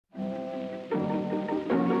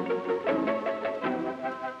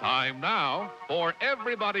for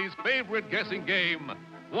everybody's favorite guessing game,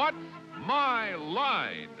 What's My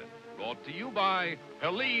Line? Brought to you by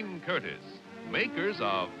Arlene Curtis, makers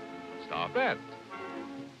of Starfette,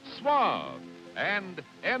 Suave, and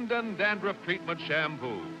Endon Dandruff Treatment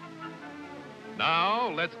Shampoo. Now,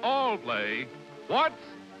 let's all play What's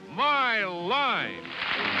My Line?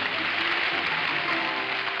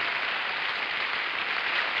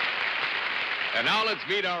 And now let's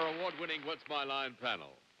meet our award-winning What's My Line panel.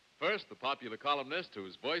 First, the popular columnist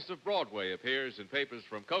whose voice of Broadway appears in papers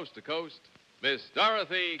from coast to coast, Miss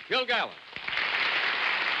Dorothy Kilgallen.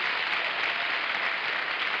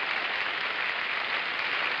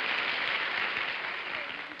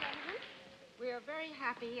 We are very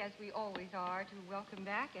happy, as we always are, to welcome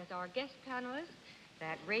back as our guest panelist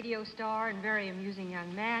that radio star and very amusing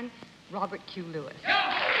young man, Robert Q. Lewis.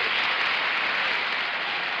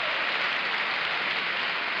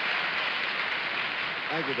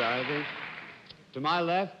 Thank you, Dorothy. To my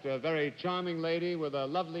left, a very charming lady with a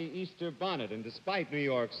lovely Easter bonnet, and despite New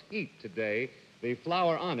York's heat today, the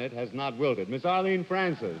flower on it has not wilted. Miss Arlene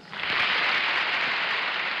Francis.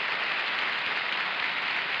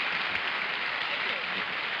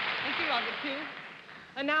 Thank you, Robert Q.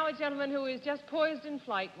 And now a gentleman who is just poised in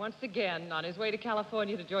flight once again on his way to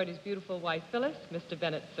California to join his beautiful wife, Phyllis, Mr.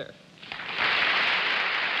 Bennett, Cerf.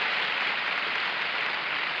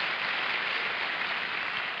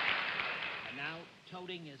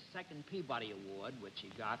 Toting his second Peabody Award, which he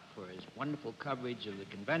got for his wonderful coverage of the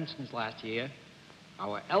conventions last year,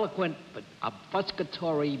 our eloquent but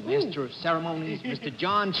obfuscatory master of ceremonies, Mr.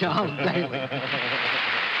 John Charles Daly.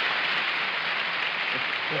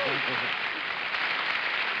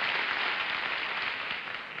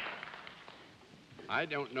 I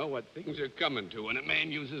don't know what things are coming to when a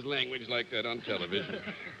man uses language like that on television.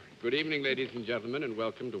 Good evening, ladies and gentlemen, and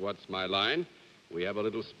welcome to What's My Line. We have a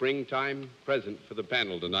little springtime present for the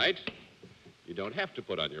panel tonight. You don't have to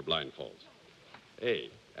put on your blindfolds. Hey,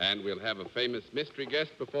 and we'll have a famous mystery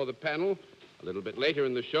guest before the panel a little bit later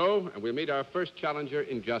in the show, and we'll meet our first challenger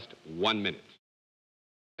in just 1 minute.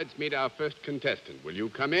 Let's meet our first contestant. Will you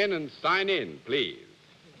come in and sign in, please?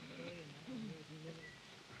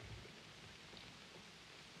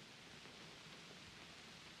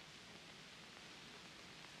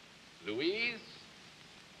 Louise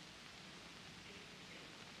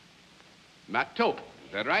Matteau,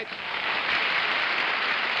 is that right?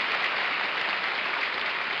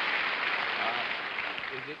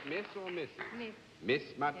 Is it Miss or Mrs.? Miss. Miss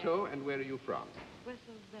Matteau, and where are you from? Brussels,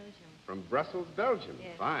 Belgium. From Brussels, Belgium.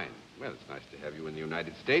 Yes. Fine. Well, it's nice to have you in the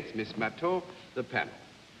United States. Miss Matteau, the panel.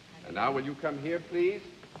 And now will you come here, please?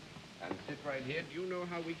 And sit right here. Do you know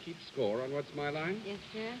how we keep score on What's My Line? Yes,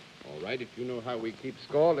 sir. All right, if you know how we keep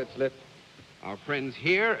score, let's let our friends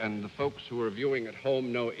here and the folks who are viewing at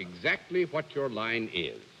home know exactly what your line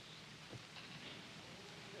is.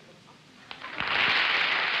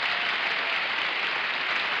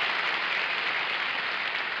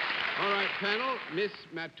 All right, panel, Miss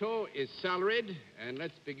Matteau is salaried, and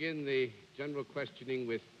let's begin the general questioning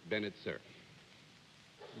with Bennett, sir.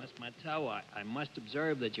 Miss Matteau, I must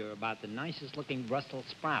observe that you're about the nicest-looking Brussels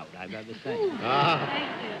sprout I've ever seen.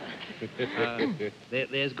 Thank you.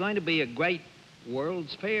 There's going to be a great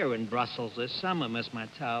World's Fair in Brussels this summer, Miss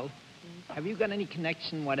Matteau. Have you got any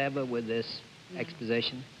connection whatever with this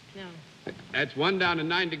exposition? No. That's 1 down and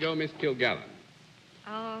 9 to go, Miss Kilgallen.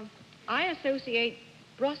 I associate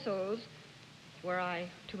Brussels, where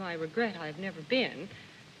to my regret, I've never been,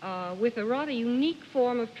 with a rather unique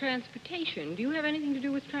form of transportation. Do you have anything to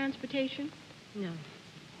do with transportation? No.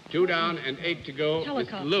 2 down and 8 to go,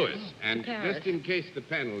 Helicopter. Mr. Lewis. And Paris. just in case the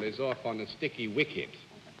panel is off on a sticky wicket,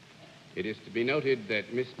 it is to be noted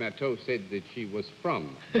that Miss Matteau said that she was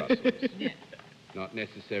from Brussels. Yes. Not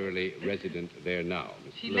necessarily resident there now.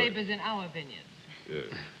 Mr. She Lewis. labors in our vineyards.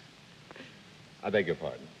 Yes. I beg your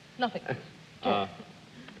pardon. Nothing.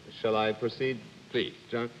 Shall I proceed? Please.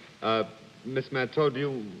 John? Miss Matteau, do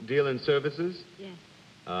you deal in services? Yes.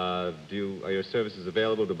 Are your services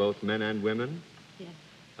available to both men and women?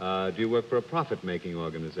 Yes. Do you work for a profit-making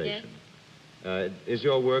organization? Is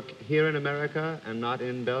your work here in America and not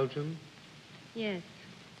in Belgium? Yes.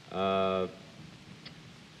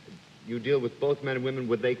 You deal with both men and women.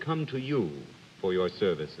 Would they come to you for your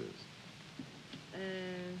services?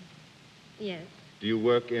 Yes. Do you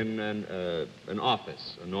work in an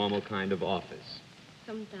office, a normal kind of office?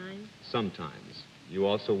 Sometimes. Sometimes. You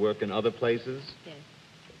also work in other places? Yes.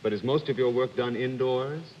 But is most of your work done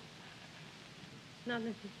indoors? Not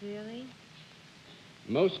necessarily.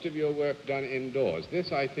 Most of your work done indoors.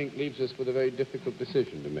 This, I think, leaves us with a very difficult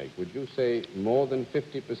decision to make. Would you say more than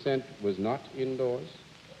 50% was not indoors?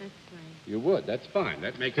 That's right. You would. That's fine.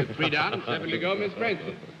 That makes it 3 down and 7 to go, Miss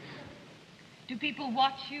Francis. Do people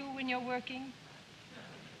watch you when you're working?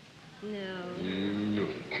 No. No,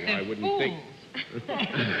 I wouldn't think.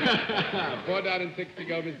 4 down and 6 to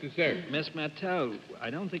go, Mr. Cerf. Miss Matteau, I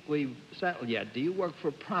don't think we've settled yet. Do you work for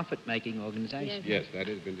a profit-making organization? Yes, that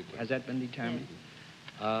has been determined. Has that been determined?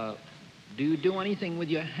 Do you do anything with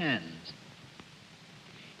your hands?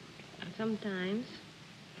 Sometimes.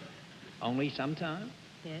 Only sometimes?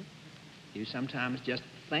 Yes. You sometimes just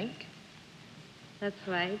think? That's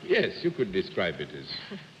right. Yes, you could describe it as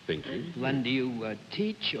thinking. Then do you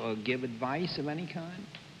teach or give advice of any kind?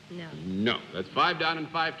 No. No. That's 5 down and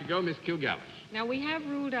 5 to go, Miss Kilgallen. Now, we have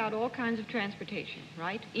ruled out all kinds of transportation,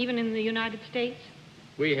 right? Even in the United States?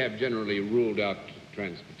 We have generally ruled out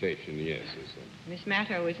transportation, yes. Miss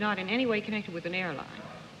Matto is not in any way connected with an airline.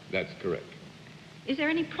 That's correct. Is there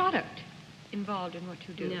any product involved in what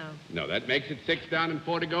you do? No. No, that makes it 6 down and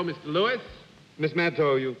 4 to go, Mr. Lewis. Miss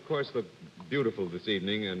Matto, you, of course, look beautiful this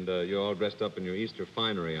evening, and you're all dressed up in your Easter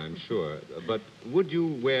finery, I'm sure. But would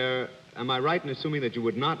you wear, am I right in assuming that you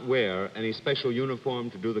would not wear any special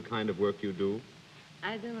uniform to do the kind of work you do?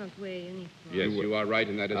 I do not wear uniform. Yes, you are right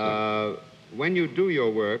in that assumption. When you do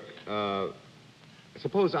your work,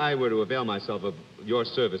 suppose I were to avail myself of your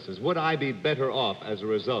services, would I be better off as a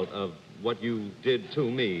result of what you did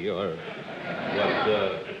to me, or what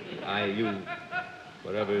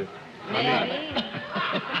whatever? Maybe.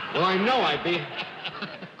 Well, I know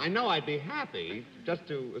I'd be happy just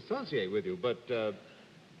to associate with you, but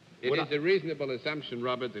It is a reasonable assumption,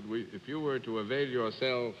 Robert, that if you were to avail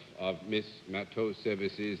yourself of Miss Matteau's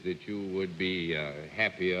services, that you would be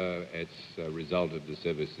happier as a result of the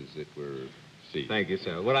services that were received. Thank you,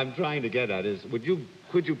 sir. What I'm trying to get at is,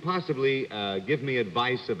 could you possibly give me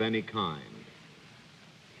advice of any kind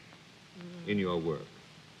in your work?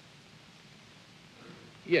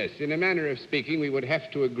 Yes, in a manner of speaking, we would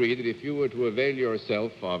have to agree that if you were to avail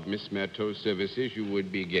yourself of Miss Matteau's services, you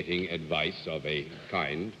would be getting advice of a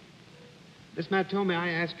kind. Miss Matteau, may I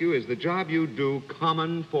ask you, is the job you do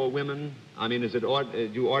common for women? I mean, do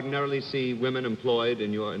you ordinarily see women employed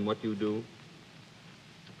in what you do?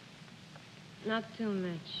 Not too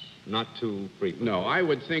much. Not too frequently. No, I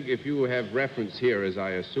would think if you have reference here, as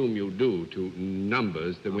I assume you do, to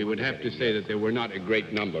numbers, then we would have to say that there were not a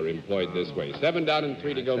great number employed this way. 7 down and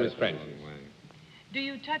 3 to go, Miss Francis. Do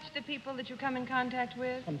you touch the people that you come in contact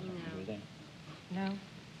with? No. No.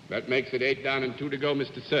 That makes it 8 down and 2 to go,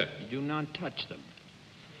 Mr. Cerf. You do not touch them.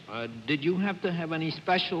 Did you have to have any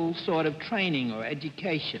special sort of training or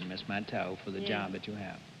education, Miss Matteau, for the job that you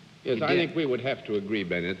have? Yes, You I did. think we would have to agree,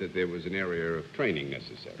 Bennett, that there was an area of training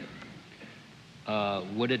necessary.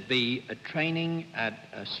 Would it be a training at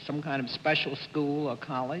some kind of special school or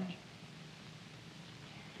college?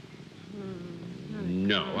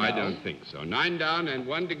 No, I don't think so. 9 down and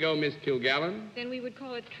 1 to go, Miss Kilgallen. Then we would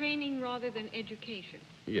call it training rather than education.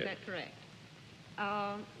 Yes. Is that correct?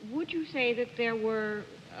 Would you say that there were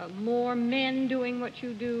more men doing what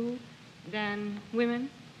you do than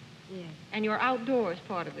women? Yes. And you're outdoors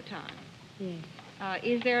part of the time. Yes.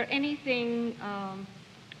 Is there anything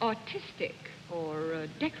artistic or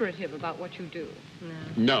decorative about what you do? No.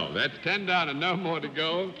 No, that's 10 down and no more to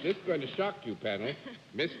go. This is going to shock you, panel.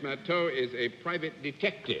 Miss Matteau is a private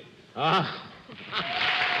detective. Ah.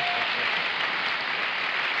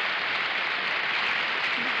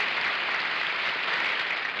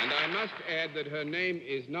 And I must add that her name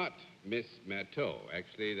is not Miss Matteau.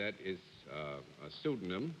 Actually, that is a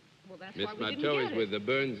pseudonym. Well, that's Miss why we didn't Matteau get is it. with the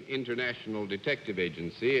Burns International Detective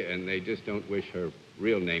Agency, and they just don't wish her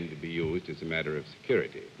real name to be used as a matter of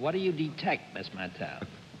security. What do you detect, Miss Matteau?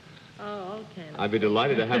 Oh, okay. I'd be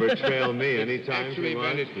delighted to have her trail me anytime Actually, she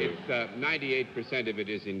wants Bennett, to. it's 98% of it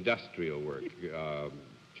is industrial work.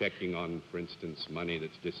 Checking on, for instance, money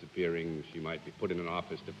that's disappearing. She might be put in an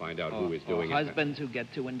office to find out who is doing it. Husbands who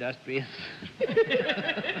get too industrious?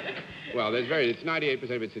 Well, it's 98%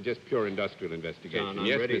 of it's just pure industrial investigation. John,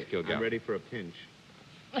 Yes, I'm ready. Miss Kilgallen. I'm ready for a pinch.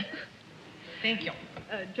 Thank you.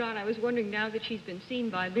 John, I was wondering, now that she's been seen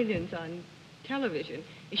by millions on television,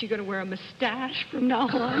 is she going to wear a mustache from now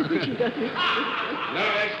on? Which she doesn't. No,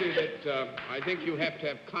 actually, I think you have to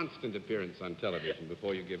have constant appearance on television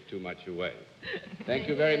before you give too much away. Thank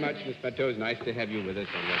you very much, Miss Matteau. It's nice to have you with us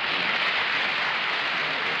on that.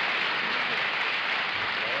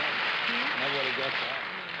 Nobody gets that.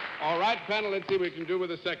 All right, panel, let's see what we can do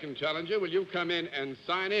with the second challenger. Will you come in and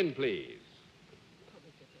sign in, please?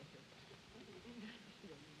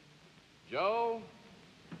 Joe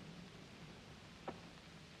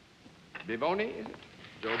Bivoni, is it?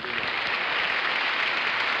 Joe Bivoni.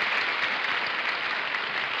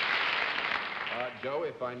 Joe,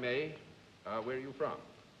 if I may, where are you from?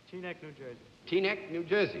 Teaneck, New Jersey. Teaneck, New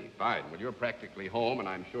Jersey. Fine. Well, you're practically home, and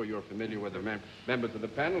I'm sure you're familiar with the members of the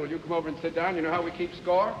panel. Will you come over and sit down? You know how we keep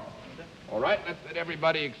score? All right, let's let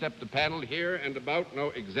everybody except the panel here and about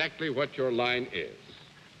know exactly what your line is.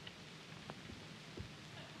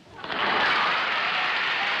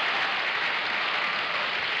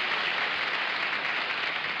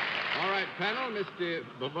 All right, panel, Mr.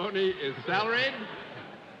 Bavoni is salaried.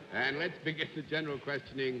 And let's begin the general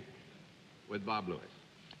questioning with Bob Lewis.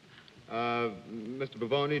 Mr.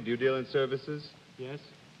 Bavoni, do you deal in services? Yes.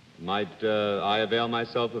 Might I avail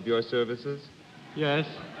myself of your services? Yes.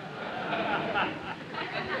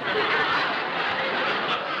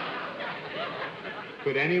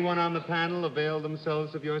 Could anyone on the panel avail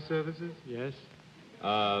themselves of your services? Yes.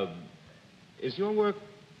 Is your work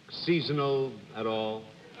seasonal at all?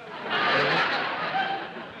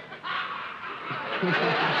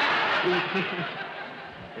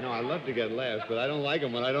 You know, I love to get laughs, but I don't like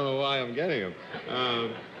them when I don't know why I'm getting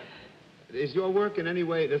them. Is your work in any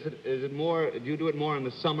way, is it more, do you do it more in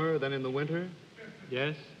the summer than in the winter?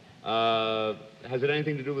 Yes. Has it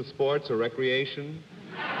anything to do with sports or recreation?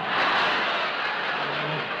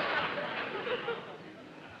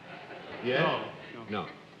 Yes? No.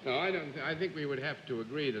 No, I don't. I think we would have to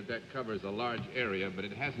agree that that covers a large area, but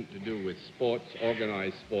it hasn't to do with sports, or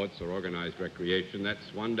organized recreation.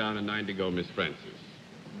 That's one down and 9 to go, Miss Francis.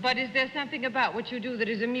 But is there something about what you do that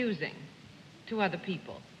is amusing to other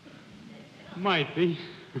people? Might be.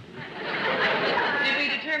 Did we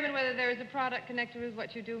determine whether there is a product connected with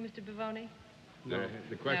what you do, Mr. Bavoni? No.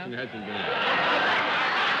 The question hasn't been asked.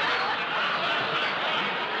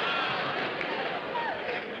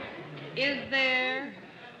 Is there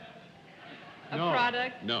a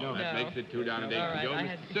product? No, that makes it 2 down and 8 to go,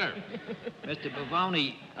 Mr. Cerf. Mr.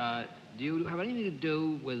 Bavoni, do you have anything to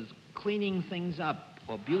do with cleaning things up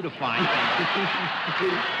or beautifying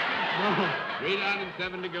things? No. 3 down and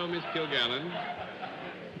 7 to go, Miss Kilgallen.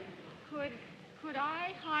 Could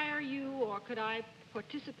I hire you, or could I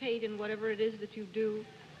participate in whatever it is that you do?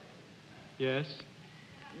 Yes.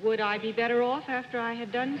 Would I be better off after I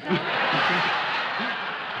had done so?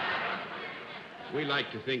 We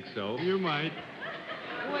like to think so. You might.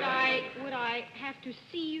 Would I have to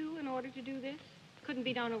see you in order to do this? Couldn't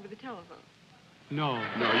be done over the telephone. No.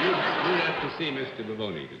 No, you'd have to see Mr.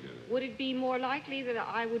 Bavoni to do it. Would it be more likely that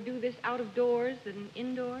I would do this out of doors than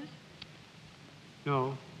indoors?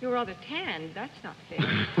 No. You're rather tanned. That's not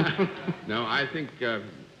fair. No, I think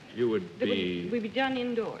you would be... We'd be done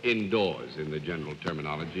indoors. Indoors, in the general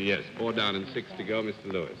terminology, yes. 4 down and 6 to go,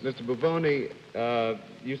 Mr. Lewis. Mr. Bavoni,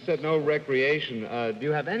 you said no recreation. Do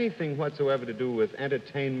you have anything whatsoever to do with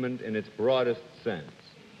entertainment in its broadest sense?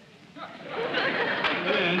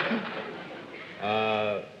 Yes.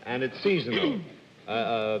 And it's seasonal.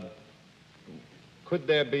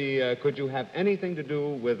 Could you have anything to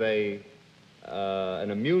do with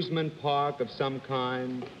an amusement park of some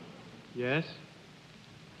kind? Yes.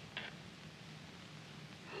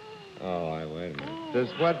 Oh, wait a minute.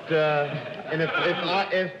 Does what, and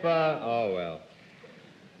oh, well.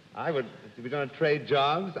 If we're going to trade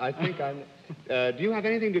jobs, I think do you have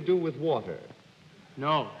anything to do with water?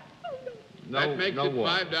 No. That makes it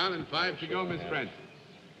water. 5 down and 5 to go, Miss Francis.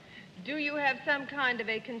 Do you have some kind of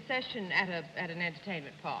a concession at an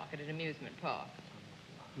entertainment park, at an amusement park?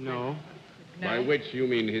 No. No? By which you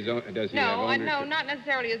mean his own, does he have ownership? No, not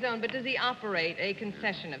necessarily his own, but does he operate a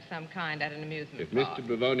concession of some kind at an amusement If park? Mr.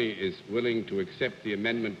 Bavoni is willing to accept the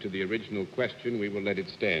amendment to the original question, we will let it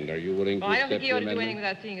stand. Are you willing to Well, I accept don't think he the ought to do amendment? anything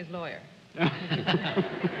without seeing his lawyer.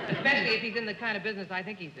 Especially if he's in the kind of business I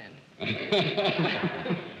think he's in. Do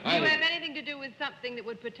you have anything to do with something that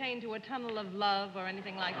would pertain to a tunnel of love or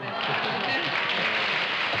anything like that?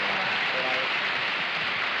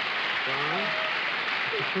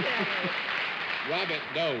 Robert,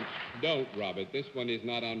 don't, Robert. This one is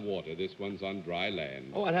not on water. This one's on dry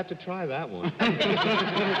land. Oh, I'd have to try that one.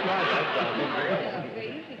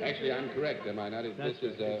 Actually, I'm correct, am I not? This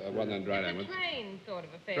is a one on dry land. It's a train sort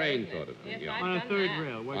of affair. Train isn't it? sort of thing, Yes, yeah. I've On a done third that.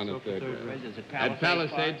 rail. Works On a off the third rail. There's a At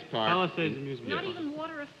Palisades Park. Palisades Amusement Not Park. even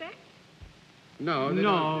water effect? No,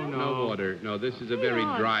 no water. No, this is a very Come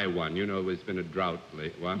on. dry one. You know, there's been a drought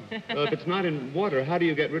late. What? Well, if it's not in water, how do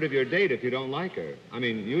you get rid of your date if you don't like her? I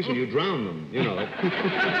mean, usually you drown them, you know.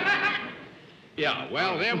 Yeah,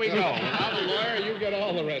 well, there we go. Without a lawyer, you get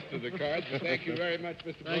all the rest of the cards. But thank you very much,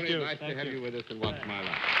 Mr. Thank Boney. you. Nice to have you with us in What's My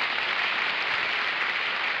Life.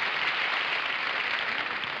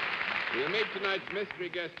 We'll meet tonight's mystery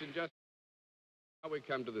guest in just Now we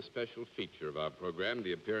come to the special feature of our program,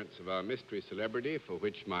 the appearance of our mystery celebrity, for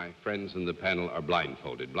which my friends in the panel are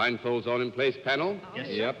blindfolded. Blindfolds all in place, panel? Yes,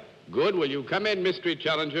 sir. Yep. Good. Will you come in, mystery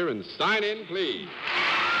challenger, and sign in, please?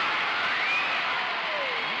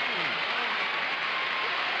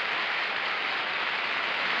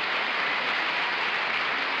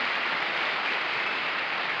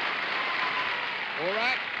 All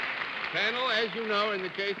right. Panel, as you know, in the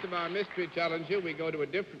case of our mystery challenger, we go to a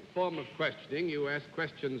different form of questioning. You ask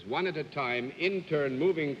questions one at a time, in turn,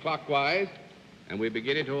 moving clockwise, and we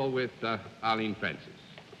begin it all with Arlene Francis.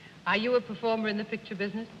 Are you a performer in the picture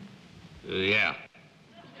business? Yeah.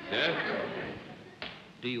 Yes?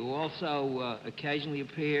 Do you also occasionally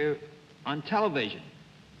appear on television?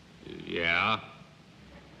 Yeah.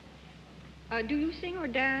 Do you sing or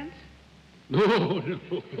dance? No.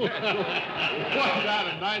 What's that,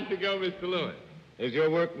 a night to go, Mr. Lewis? Is your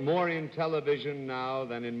work more in television now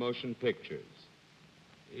than in motion pictures?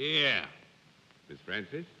 Yeah. Miss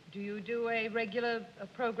Francis? Do you do a regular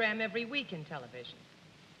program every week in television?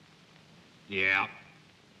 Yeah.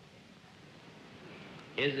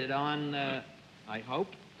 Is it on, I hope,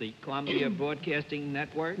 the Columbia Broadcasting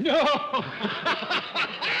Network? No!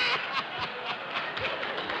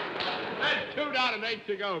 That's 2 down and 8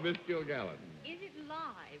 to go, Miss Kilgallen. Is it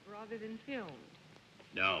live rather than filmed?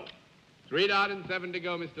 No. 3 down and 7 to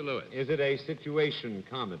go, Mr. Lewis. Is it a situation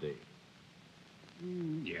comedy?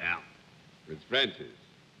 Yeah. Miss Francis?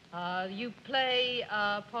 You play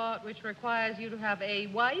a part which requires you to have a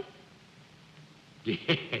wife? That's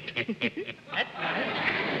nice.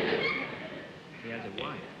 He has a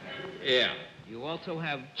wife. Yeah. You also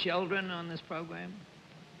have children on this program?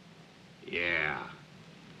 Yeah.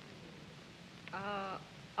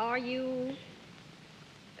 Are you,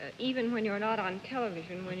 even when you're not on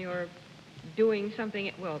television, when you're doing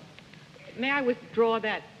something, well, may I withdraw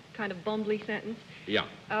that kind of bumbly sentence? Yeah.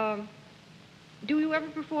 Do you ever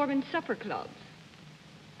perform in supper clubs?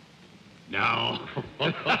 No.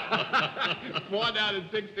 4 down and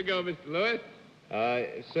 6 to go, Mr. Lewis.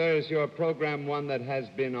 Sir, is your program one that has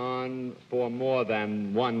been on for more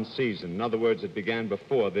than one season? In other words, it began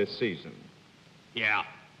before this season. Yeah.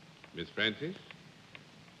 Miss Francis?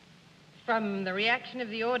 From the reaction of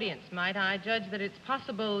the audience, might I judge that it's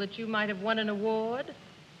possible that you might have won an award?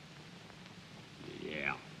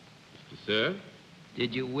 Yeah. Mr. Cerf?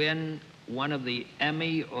 Did you win one of the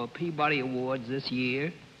Emmy or Peabody Awards this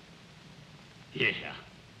year? Yeah.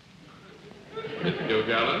 Miss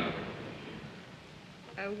Kilgallen?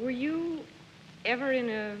 Were you ever in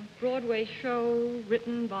a Broadway show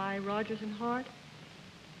written by Rodgers and Hart?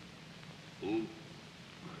 Who?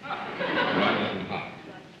 Rodgers and Hart.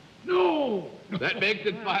 No! That makes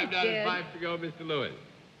it 5 down and 5 to go, Mr. Lewis.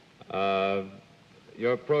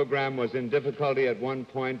 Your program was in difficulty at one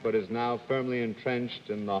point, but is now firmly entrenched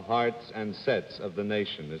in the hearts and sets of the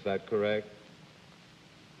nation. Is that correct?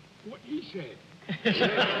 What he said.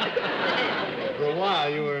 For a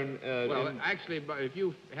while, you were in... Well, actually, but if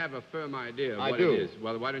you have a firm idea of I what do. it is,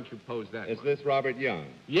 well, why don't you pose that Is one? this Robert Young?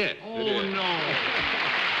 Yes, it is. no.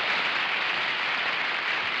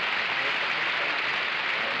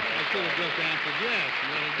 I should have just answered yes.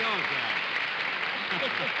 There you go, Jack.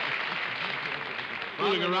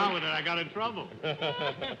 Fooling around with it, I got in trouble.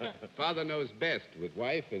 Father knows best with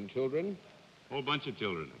wife and children. Whole bunch of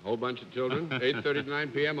children. Whole bunch of children. 8:30 to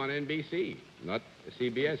 9 p.m. on NBC, not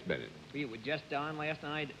CBS, Bennett. We were just on last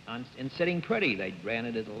night in Sitting Pretty. They ran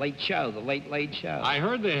it as a late show, the Late Late Show. I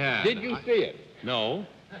heard they had. Did you see it? No.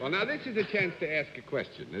 Well, now, this is a chance to ask a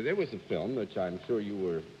question. Now, there was a film which I'm sure you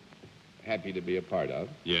were happy to be a part of.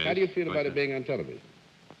 Yes. How do you feel quite about it so. being on television?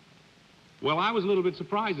 Well, I was a little bit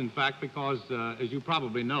surprised, in fact, because, as you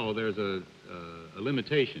probably know, there's a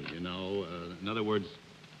limitation, you know. In other words,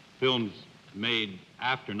 films made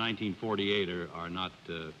after 1948 are not,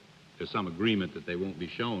 there's some agreement that they won't be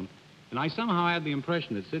shown. And I somehow had the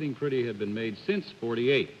impression that Sitting Pretty had been made since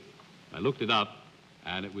 48. I looked it up,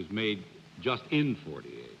 and it was made just in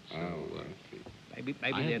 48. So, I see. Maybe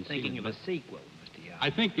I they're haven't thinking seen of it, a sequel, Mr. Young. I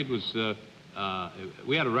think it was,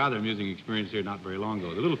 we had a rather amusing experience here not very long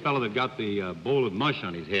ago. The little fellow that got the bowl of mush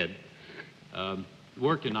on his head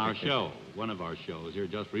worked in our show, one of our shows here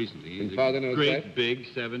just recently. And He's Father a knows great, that? big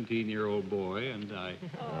 17-year-old boy, and I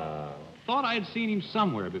thought I had seen him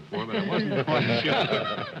somewhere before, but I wasn't quite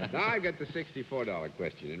sure. Now, I got the $64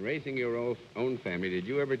 question. In raising your own family, did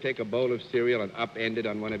you ever take a bowl of cereal and upend it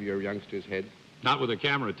on one of your youngsters' heads? Not with the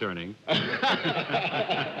camera turning.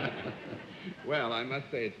 Well, I must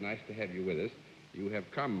say it's nice to have you with us. You have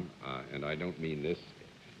come, and I don't mean this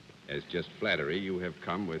as just flattery, you have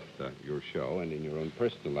come with your show and in your own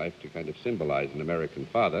personal life to kind of symbolize an American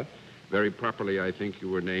father Very properly, I think you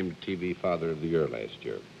were named TV Father of the Year last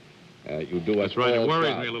year. You do us That's right. It all worries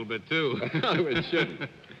proud. me a little bit, too. It shouldn't.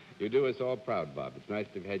 You do us all proud, Bob. It's nice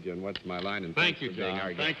to have had you on What's My Line, and Thank thanks you, for being John.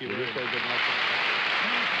 our guest. Thank you Will very say much. good night?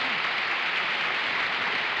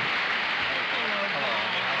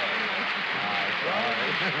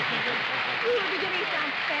 You were beginning to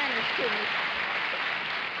sound Spanish to me.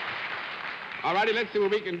 All righty, let's see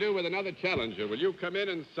what we can do with another challenger. Will you come in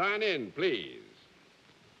and sign in, please?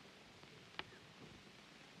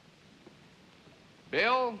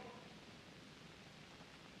 Bill?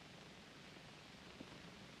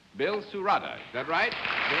 Bill Surata, is that right?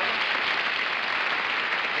 Bill?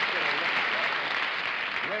 Let's get a look at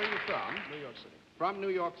that. Where are you from? New York City. From New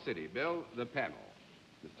York City. Bill, the panel.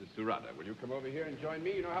 Mr. Surata, will you come over here and join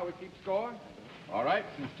me? You know how we keep score? All right,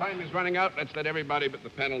 since time is running out, let's let everybody but the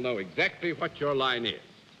panel know exactly what your line is.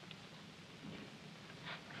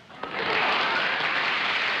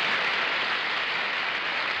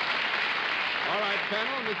 All right,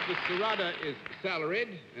 panel, Mr. Surata is salaried,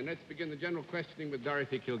 and let's begin the general questioning with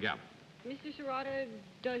Dorothy Kilgallen. Mr. Serrata,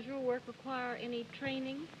 does your work require any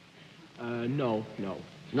training? No.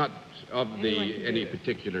 Not of any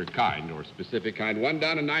particular kind or specific kind. 1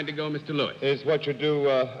 down and 9 to go, Mr. Lewis. Is what you do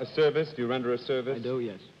a service? Do you render a service? I do,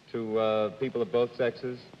 yes. To people of both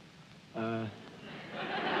sexes? No,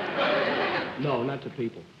 not to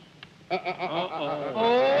people.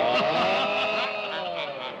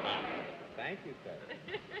 Thank you, sir.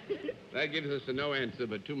 That gives us a no answer,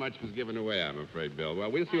 but too much was given away, I'm afraid, Bill.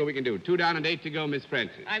 Well, we'll see what we can do. 2 down and 8 to go, Miss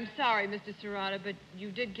Francis. I'm sorry, Mr. Serrata, but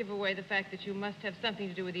you did give away the fact that you must have something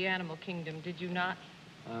to do with the animal kingdom, did you not?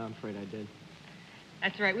 I'm afraid I did.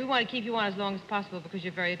 That's right. We want to keep you on as long as possible because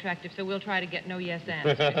you're very attractive, so we'll try to get no yes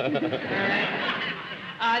answers. All right?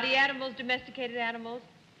 Are the animals domesticated animals?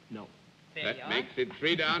 No. There you That are. makes it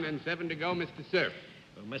 3 down and 7 to go, Mr. Cerf.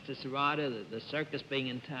 Well, Mr. Serrata, the circus being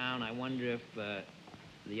in town, I wonder if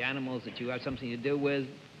the animals that you have something to do with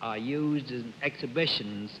are used in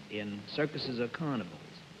exhibitions in circuses or carnivals.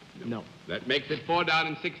 No. That makes it 4 down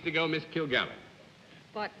and 6 to go, Miss Kilgallen.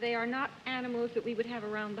 But they are not animals that we would have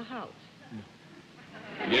around the house.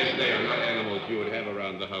 Yes, they are not animals you would have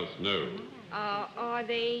around the house, no. Are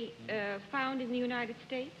they found in the United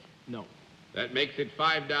States? No. That makes it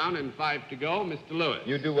 5 down and 5 to go, Mr. Lewis.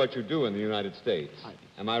 You do what you do in the United States.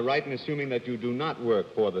 Am I right in assuming that you do not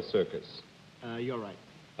work for the circus? You're right.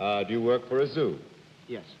 Do you work for a zoo?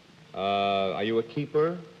 Yes. Are you a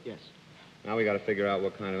keeper? Yes. Now we got to figure out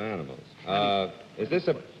what kind of animals. Is this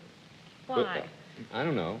a... Why? I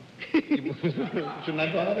don't know. Shouldn't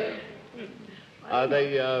I bother? Are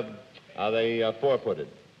they four-footed?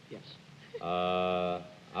 Yes.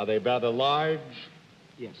 Are they rather large?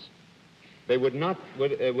 Yes. They would not...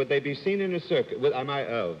 Would they be seen in a circus?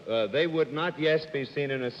 They would not, yes, be seen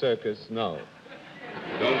in a circus, no.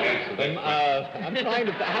 Don't answer that. I'm trying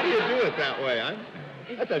to... How do you do it that way?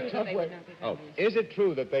 That's a tough way. Oh, is it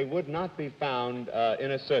true that they would not be found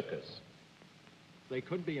in a circus? They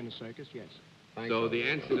could be in a circus, yes. So the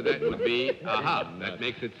answer to that would be, aha. That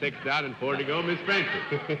makes it 6 down and 4 to go, Miss Francis.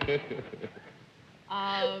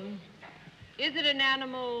 Is it an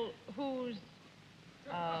animal whose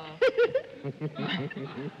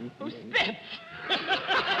who spits?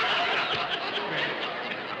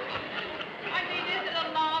 I mean, is it a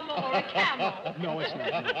llama or a camel? No, it's not.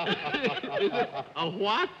 Is it a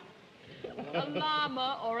what? A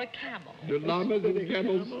llama or a camel? Do llamas and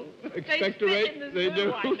camels expectorate? in the They zoo,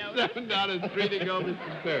 do. I know. 7 down and 3 to go,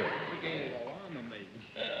 Mr. Cerf.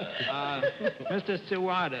 Mr.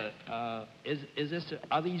 Serrata,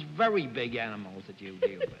 are these very big animals that you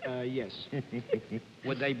deal with? Yes.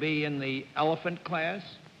 Would they be in the elephant class?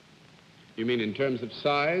 You mean in terms of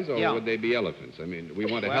size, or Yeah. would they be elephants? I mean, we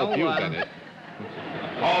want to Well, help you, Bennett.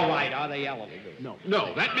 All right, are they elephants? No.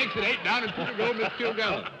 No, that makes it 8 down and 2 to go, Miss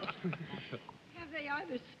Kilgallen. Have they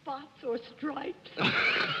either spots or stripes?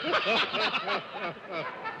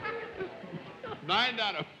 9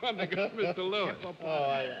 down and 1 to go, Mr. Lewis.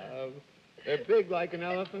 They're big like an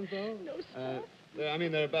elephant, though? No spots? They're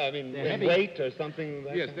heavy. weight or something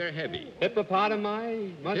like Yes, that? they're heavy.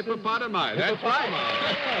 Hippopotami? Muscles? Hippopotami, that's right.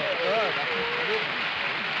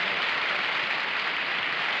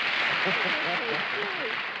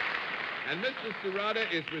 And Mr. Serrata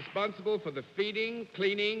is responsible for the feeding,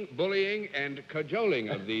 cleaning, bullying, and cajoling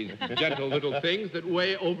of these gentle little things that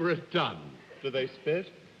weigh over a ton. Do they spit?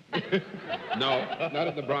 No, not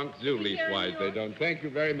at the Bronx Zoo, leastwise they don't. Thank you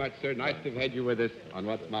very much, sir. Nice to have had you with us on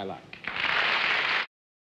What's My Line.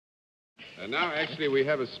 Now, actually, we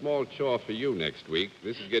have a small chore for you next week.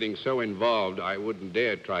 This is getting so involved, I wouldn't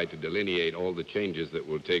dare try to delineate all the changes that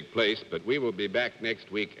will take place, but we will be back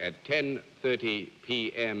next week at 10:30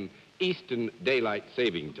 p.m. Eastern Daylight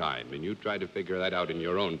Saving Time, and you try to figure that out in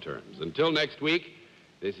your own terms. Until next week,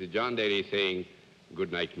 this is John Daly saying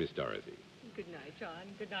good night, Miss Dorothy. Good night,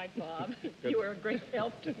 John. Good night, Bob. You were a great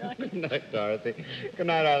help tonight. Good night, Dorothy. Good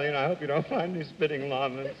night, Arlene. I hope you don't find me spitting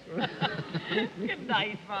llamas. Good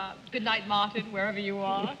night, Bob. Good night, Martin, wherever you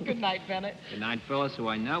are. Good night, Bennett. Good night, Phyllis, who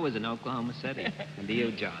I know is in Oklahoma City. And to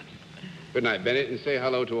you, John. Good night, Bennett, and say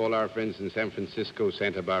hello to all our friends in San Francisco,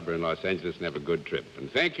 Santa Barbara, and Los Angeles, and have a good trip.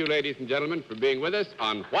 And thank you, ladies and gentlemen, for being with us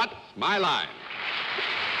on What's My Line?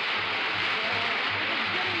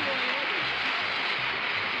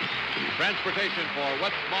 Transportation for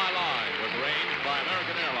What's My Line was arranged by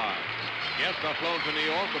American Airlines. Guests are flown to New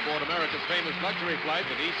York aboard America's famous luxury flight,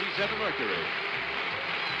 the DC-7 Mercury.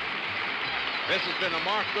 This has been a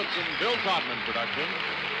Mark Goodson, Bill Todman production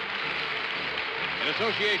in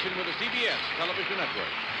association with the CBS Television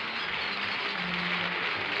Network.